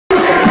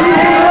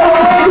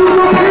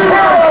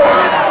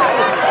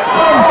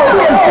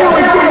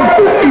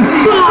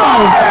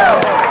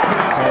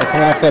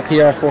coming off that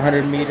PR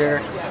 400 meter,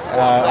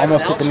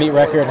 almost hit the meet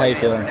record. How you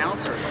feeling?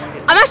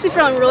 I'm actually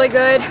feeling really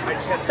good.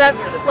 That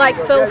like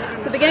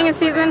the beginning of the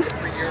season,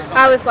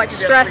 I was like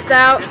stressed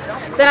out.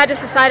 Then I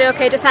just decided,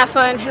 okay, just have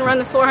fun and run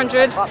this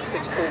 400.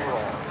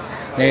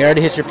 Now you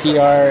already hit your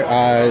PR.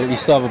 You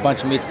still have a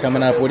bunch of meets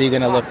coming up. What are you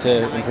going to look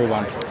to improve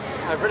on?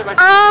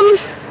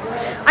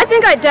 I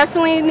think I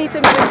definitely need to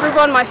improve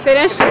on my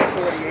finish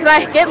because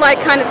I get like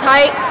kind of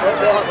tight,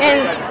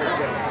 and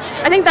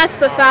I think that's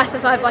the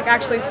fastest I've like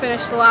actually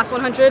finished the last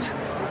 100.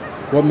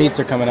 What meets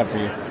are coming up for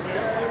you?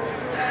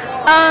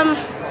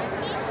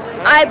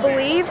 I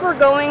believe we're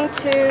going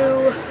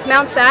to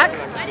Mount Sac.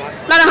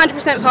 Not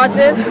 100%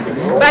 positive,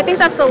 but I think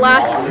that's the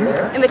last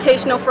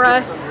invitational for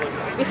us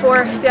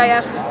before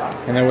CIF.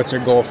 And then what's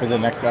your goal for the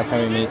next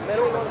upcoming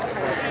meets?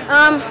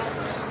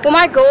 Well,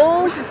 my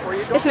goal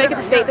is to make it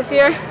to state this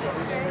year.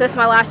 This is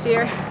my last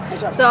year,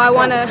 so I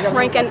want to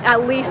rank in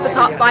at least the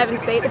top 5 in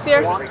state this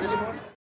year.